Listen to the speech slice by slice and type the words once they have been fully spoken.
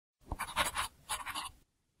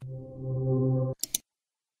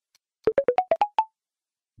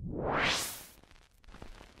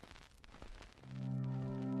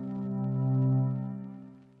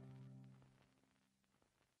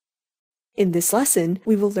In this lesson,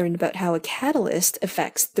 we will learn about how a catalyst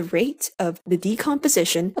affects the rate of the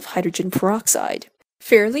decomposition of hydrogen peroxide.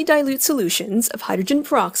 Fairly dilute solutions of hydrogen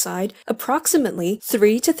peroxide, approximately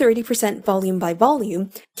 3 to 30% volume by volume,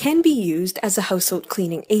 can be used as a household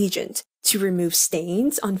cleaning agent to remove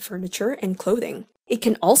stains on furniture and clothing. It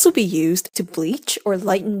can also be used to bleach or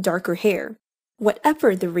lighten darker hair.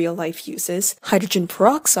 Whatever the real-life uses, hydrogen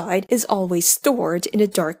peroxide is always stored in a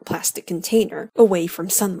dark plastic container, away from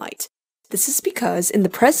sunlight. This is because in the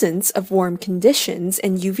presence of warm conditions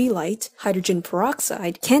and UV light, hydrogen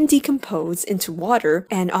peroxide can decompose into water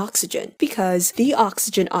and oxygen because the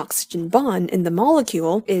oxygen-oxygen bond in the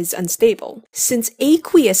molecule is unstable. Since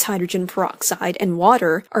aqueous hydrogen peroxide and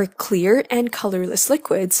water are clear and colorless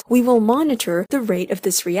liquids, we will monitor the rate of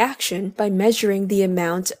this reaction by measuring the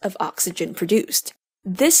amount of oxygen produced.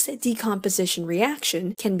 This decomposition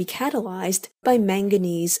reaction can be catalyzed by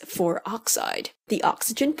manganese 4 oxide. The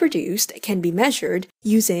oxygen produced can be measured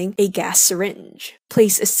using a gas syringe.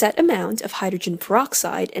 Place a set amount of hydrogen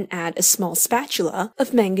peroxide and add a small spatula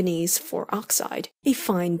of manganese 4 oxide, a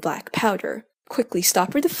fine black powder. Quickly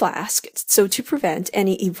stopper the flask so to prevent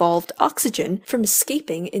any evolved oxygen from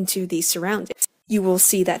escaping into the surroundings. You will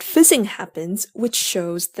see that fizzing happens, which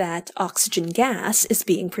shows that oxygen gas is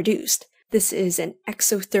being produced. This is an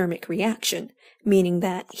exothermic reaction, meaning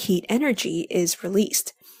that heat energy is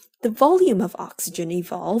released. The volume of oxygen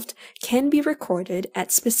evolved can be recorded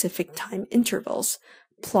at specific time intervals.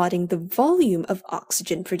 Plotting the volume of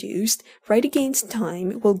oxygen produced right against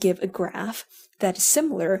time will give a graph that is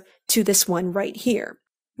similar to this one right here.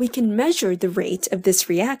 We can measure the rate of this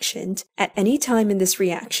reaction at any time in this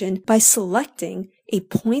reaction by selecting a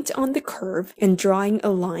point on the curve and drawing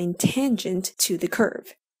a line tangent to the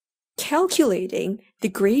curve. Calculating the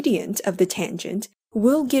gradient of the tangent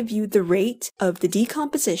will give you the rate of the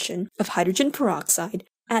decomposition of hydrogen peroxide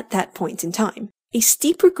at that point in time. A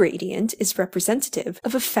steeper gradient is representative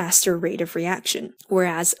of a faster rate of reaction,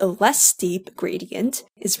 whereas a less steep gradient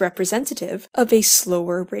is representative of a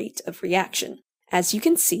slower rate of reaction. As you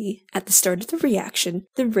can see, at the start of the reaction,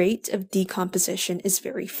 the rate of decomposition is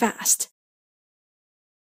very fast.